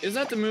 Isn't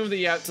that the move that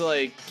you have to,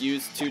 like,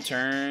 use 2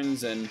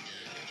 turns and,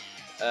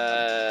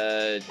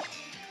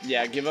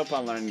 yeah, give up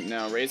on learning?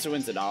 No, Razor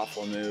Wind's an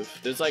awful move.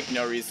 There's, like,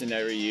 no reason to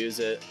ever use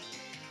it,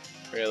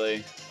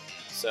 really.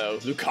 So,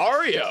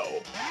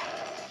 Lucario!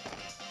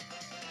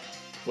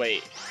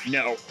 Wait,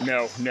 no.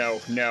 No.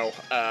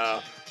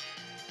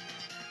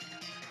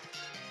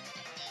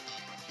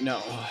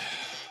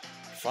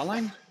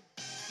 Frontline?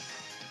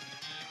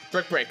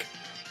 Brick.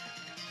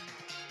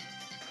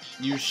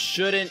 You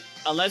shouldn't,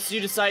 unless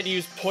you decide to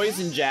use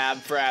Poison Jab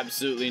for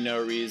absolutely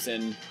no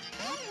reason.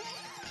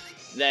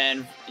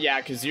 Then, yeah,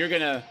 because you're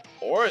gonna,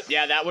 or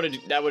yeah, that would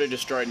have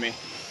destroyed me.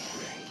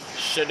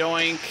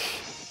 Shadoink.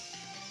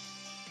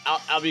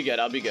 I'll be good.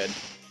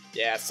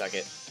 Yeah, suck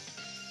it.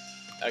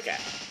 Okay.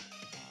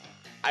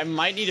 I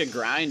might need a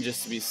grind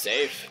just to be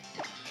safe,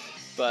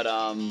 but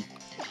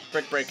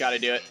Brick gotta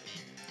do it.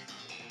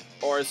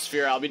 Or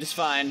Sphere, I'll be just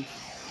fine.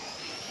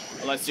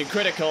 Unless you're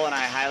critical, and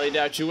I highly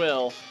doubt you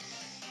will.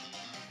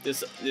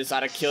 This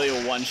ought to kill you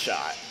one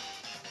shot.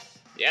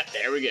 Yep,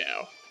 there we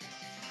go.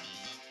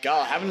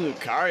 God, having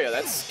Lucario,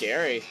 that's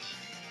scary.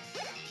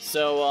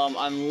 So,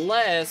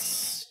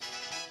 unless...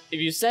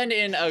 If you send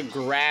in a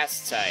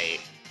grass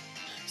type...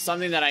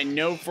 something that I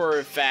know for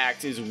a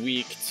fact is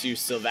weak to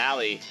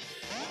Silvally.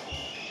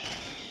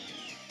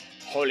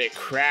 Holy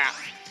crap.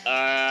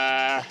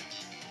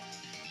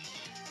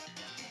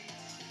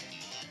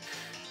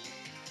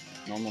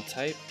 Normal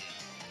type?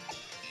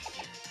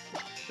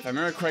 If I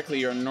remember correctly,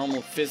 you're a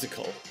normal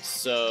physical,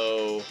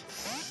 so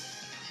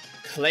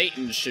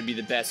Clayton should be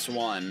the best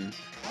one.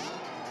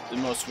 The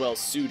most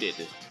well-suited.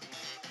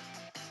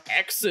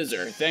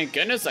 X-Scissor, thank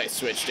goodness I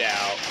switched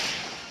out.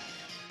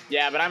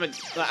 Yeah, but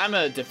I'm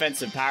a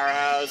defensive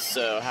powerhouse,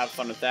 so have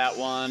fun with that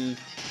one.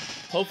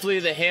 Hopefully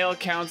the hail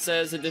counts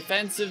as a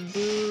defensive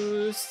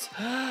boost.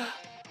 Okay,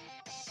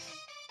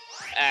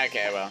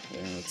 well,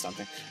 that's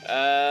something.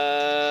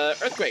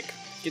 Earthquake,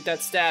 get that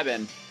stab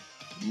in.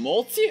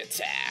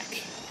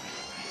 Multi-attack.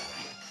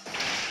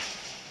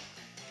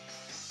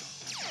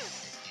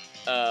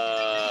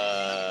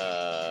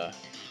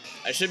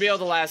 I should be able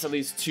to last at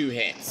least 2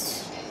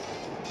 hits.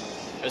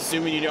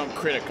 Assuming you don't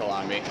critical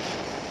on me.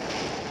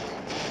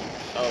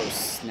 Oh,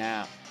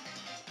 snap.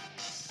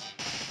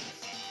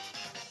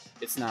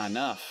 It's not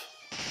enough.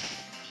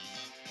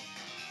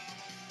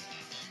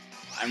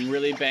 I'm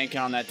really banking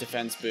on that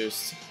defense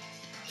boost.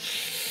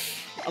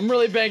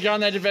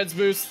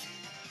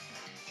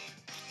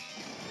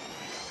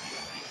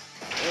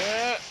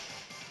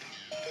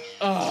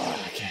 Oh,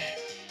 okay.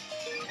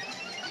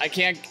 I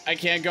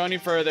can't go any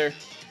further.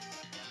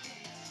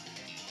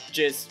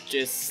 Just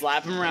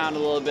slap him around a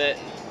little bit.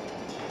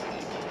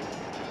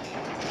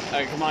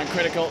 Alright, come on,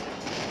 critical.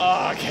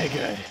 Oh, okay,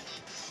 good.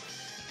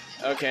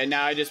 Okay,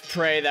 now I just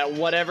pray that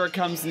whatever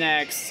comes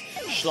next,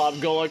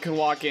 Shlobgola can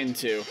walk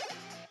into.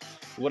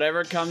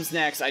 Whatever comes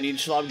next, I need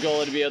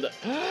Shlobgola to be able to...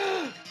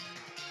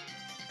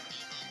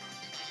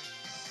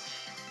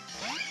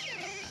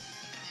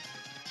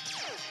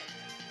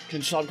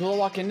 Can Shlobgola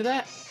walk into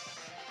that?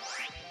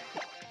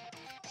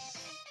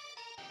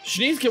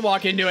 Shanice can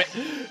walk into it.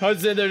 I was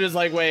sitting there just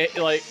like, wait,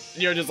 like,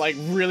 you're just like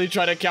really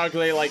trying to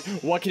calculate, like,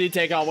 what can he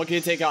take on? What can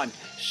he take on?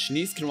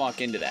 Shanice can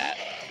walk into that.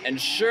 And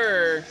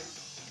sure.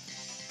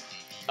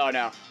 Oh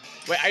no.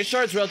 Wait, Ice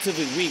Shard's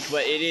relatively weak,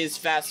 but it is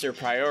faster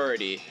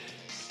priority.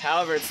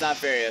 However, it's not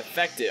very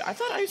effective. I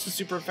thought Ice was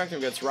super effective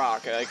against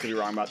Rock. I could be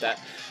wrong about that.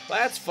 But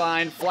that's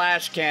fine.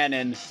 Flash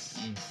Cannon.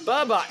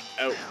 Bye-bye.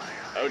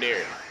 Oh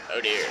dear. Oh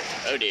dear.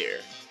 Oh dear.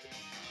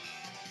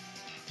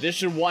 This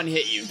should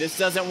one-hit you. This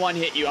doesn't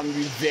one-hit you. I'm gonna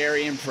be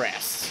very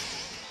impressed.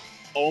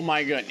 Oh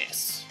my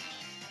goodness.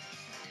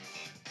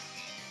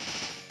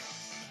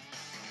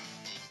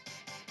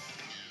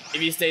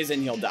 If he stays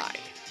in, he'll die.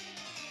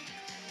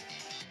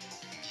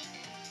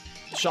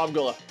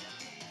 Shlobgola.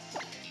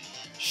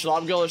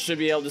 Shlobgola should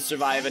be able to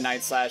survive a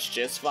Night Slash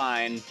just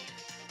fine.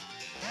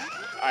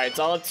 Alright, it's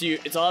all up to you.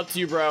 It's all up to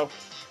you, bro.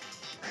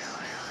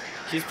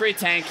 He's pretty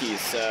tanky,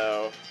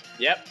 so...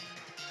 Yep.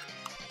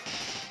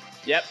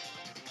 Yep.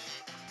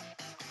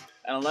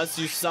 And unless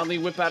you suddenly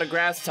whip out a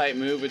grass type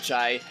move, which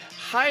I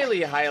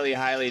highly, highly,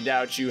 highly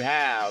doubt you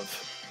have.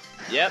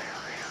 Yep.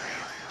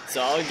 It's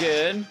all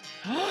good.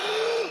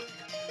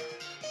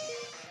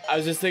 I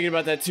was just thinking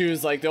about that too,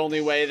 is like the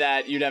only way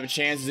that you'd have a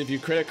chance is if you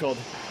criticaled.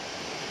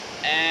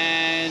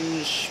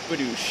 And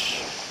spadoosh.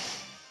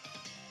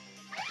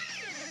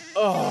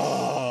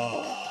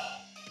 Oh.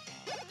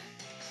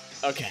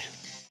 Okay.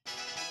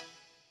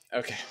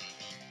 Okay.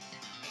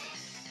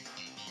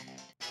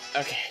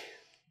 Okay.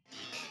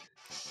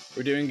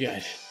 We're doing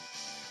good.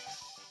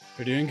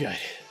 We're doing good.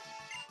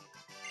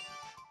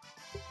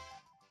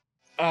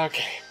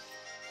 Okay.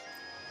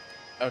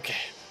 Okay.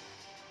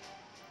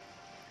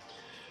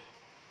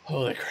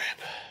 Holy crap.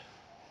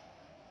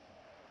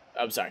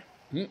 I'm sorry.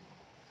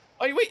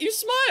 Oh, wait, you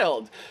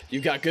smiled!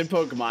 You've got good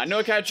Pokemon. I know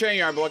what kind of training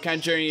you are, but what kind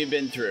of journey you've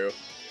been through.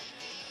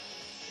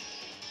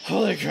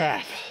 Holy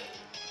crap.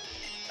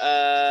 Do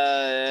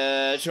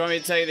you want me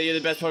to tell you that you're the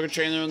best Pokemon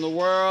trainer in the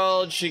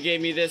world? She gave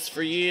me this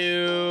for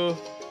you.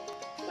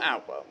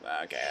 Oh, well,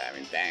 okay, I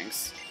mean,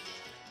 thanks.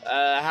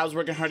 How's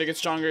working hard to get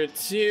stronger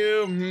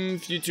too?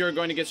 If you two are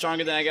going to get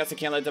stronger, then I guess I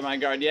can't let them on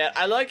guard yet.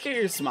 I like how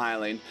you're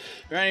smiling.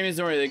 Your name is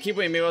Nori. Keep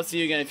waiting, maybe I'll see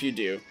you again if you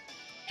do.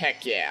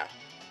 Heck yeah.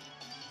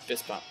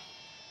 Fist bump.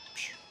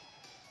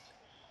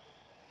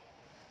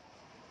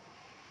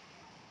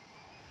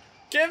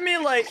 Give me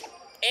like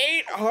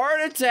 8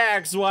 heart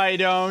attacks, why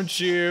don't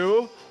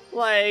you?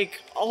 Like,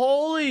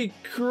 holy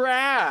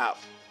crap.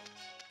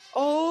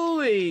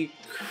 Holy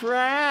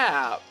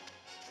crap.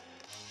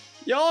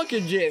 Y'all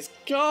can just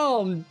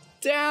calm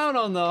down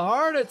on the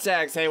heart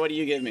attacks. Hey, what do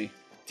you give me?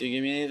 Do you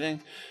give me anything?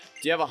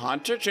 Do you have a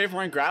Hunter? Trade for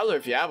one Growler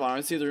if you have one. I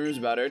want to see the rumors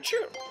about her.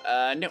 True.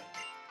 No.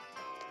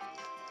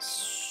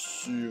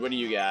 So, what do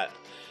you got?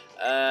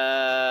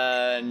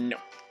 No.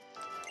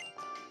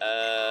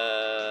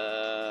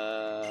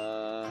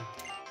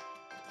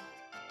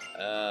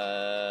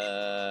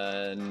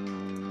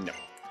 No.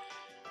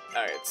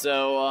 Alright,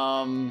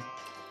 so,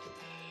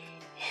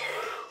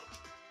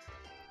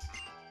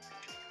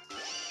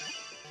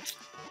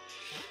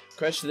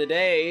 question of the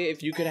day,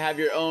 if you could have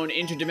your own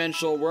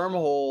interdimensional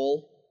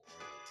wormhole,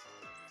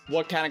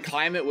 what kind of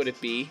climate would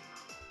it be?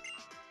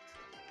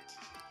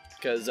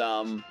 Because,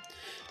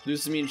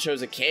 Lucamine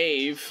shows a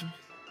cave.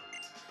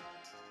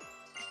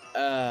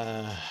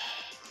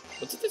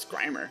 What's with this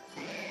Grimer?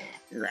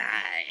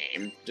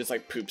 Grime. Just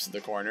like poops in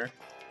the corner.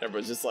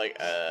 Everyone's just like,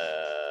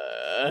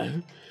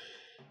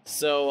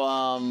 So,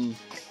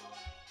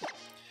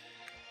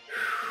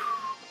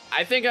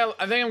 I think I'm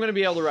gonna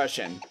be able to rush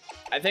in.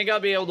 I think I'll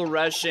be able to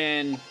rush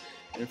in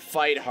and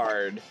fight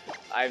hard.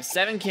 I have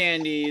 7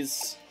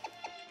 candies.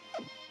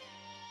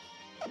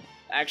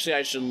 Actually,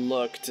 I should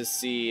look to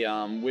see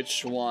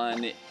which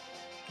one,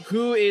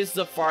 who is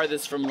the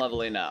farthest from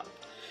leveling up.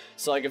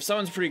 So like if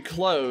someone's pretty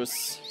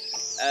close,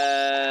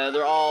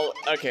 they're all,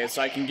 okay,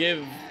 so I can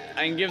give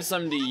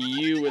some to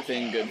you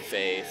within good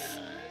faith.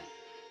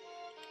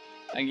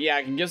 Yeah,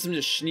 I can give some to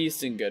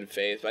Shanice in good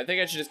faith, but I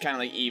think I should just kind of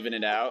like even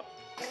it out.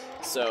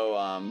 So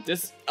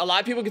a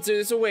lot of people consider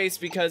this a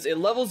waste because it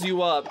levels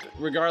you up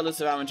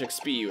regardless of how much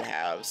XP you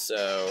have,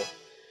 so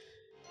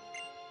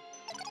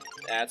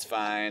that's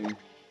fine.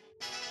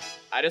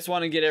 I just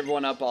want to get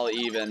everyone up all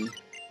even.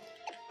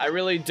 I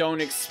really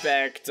don't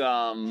expect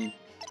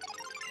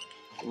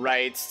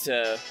Right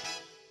to,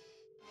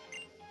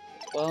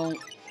 well,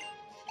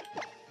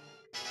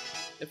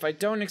 if I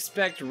don't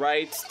expect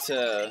Right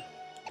to,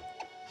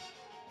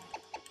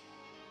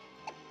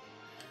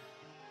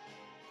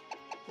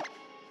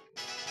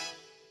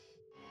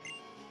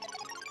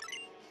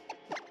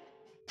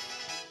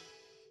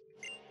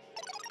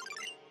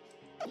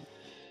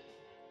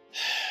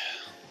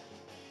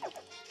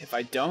 if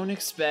I don't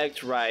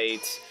expect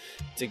Right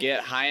to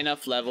get high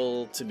enough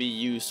level to be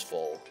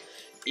useful,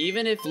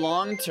 even if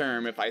long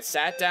term, if I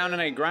sat down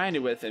and I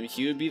grinded with him,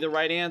 he would be the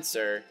right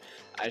answer,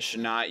 I should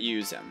not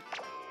use him.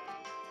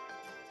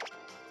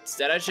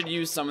 Instead, I should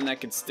use someone that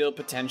could still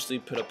potentially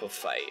put up a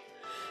fight.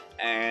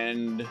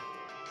 And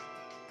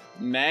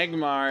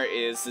Magmar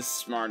is the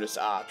smartest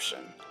option.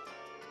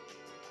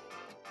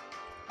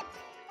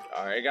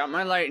 Alright, I got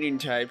my lightning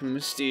type and my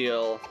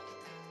steel.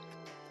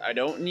 I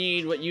don't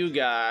need what you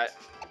got.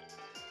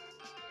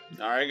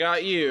 Alright, I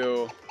got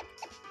you.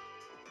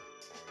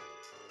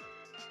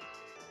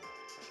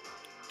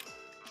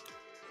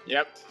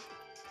 Yep.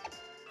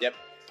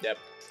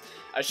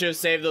 I should have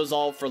saved those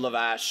all for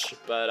Lavash,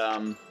 but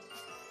I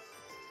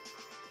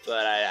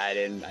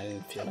didn't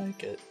feel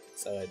like it,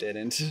 so I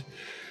didn't.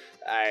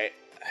 Alright.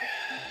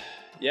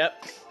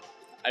 Yep.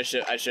 I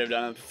should have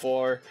done it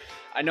before.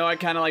 I know I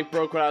kind of like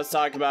broke what I was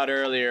talking about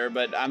earlier,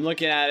 but I'm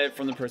looking at it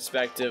from the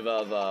perspective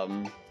of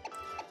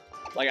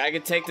like I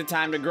could take the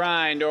time to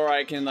grind, or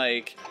I can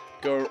like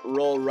go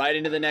roll right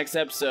into the next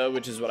episode,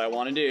 which is what I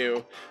want to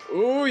do.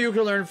 Ooh, you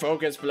can learn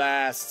Focus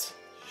Blast.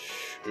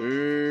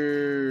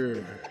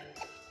 Ooh,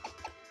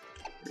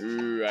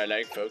 I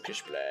like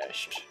Focus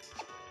Blast.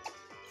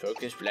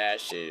 Focus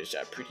Blast is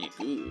pretty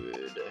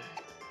good.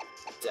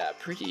 It's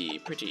pretty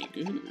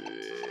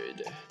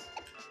good.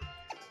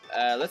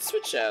 Let's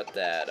switch out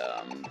that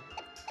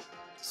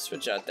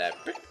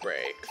Brick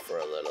Break for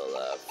a little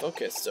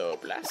Focuso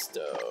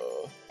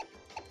Blasto.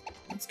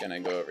 It's gonna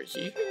go over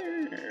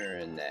here,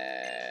 and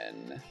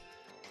then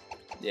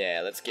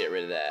yeah, let's get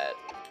rid of that.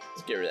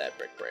 Let's get rid of that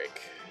Brick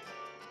Break.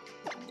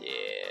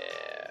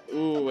 Yeah.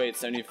 Ooh, wait,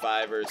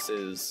 75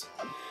 versus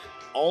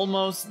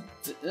almost,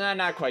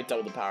 not quite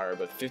double the power,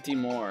 but 50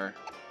 more.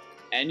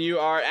 And you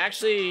are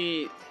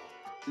actually,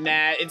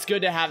 nah, it's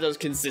good to have those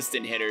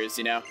consistent hitters,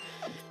 you know?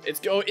 It's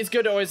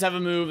good to always have a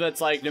move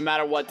that's like, no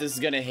matter what, this is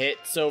gonna hit.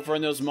 So for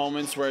in those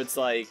moments where it's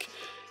like,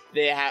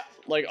 they have,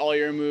 like, all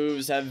your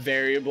moves have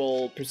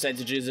variable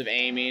percentages of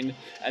aiming,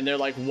 and they're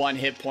like 1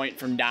 hit point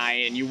from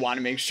dying, and you want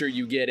to make sure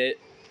you get it,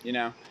 you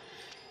know?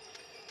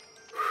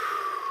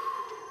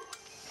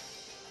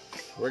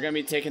 We're gonna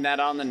be taking that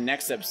on the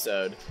next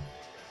episode.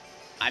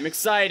 I'm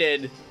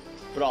excited,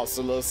 but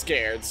also a little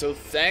scared. So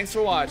thanks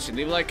for watching.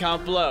 Leave a like,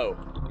 comment below,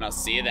 and I'll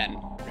see you then.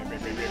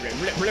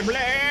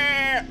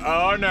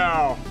 Oh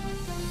no.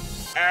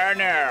 Oh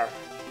no.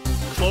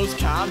 Close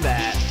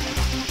combat.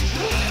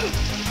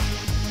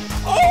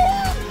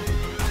 Oh!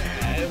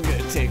 I'm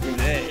gonna take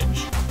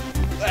revenge.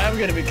 I'm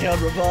gonna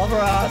become Revolver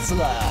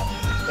Ocelot.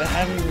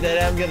 Then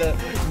I'm gonna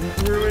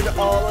ruin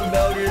all of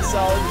Metal Gear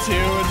Solid 2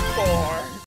 and 4.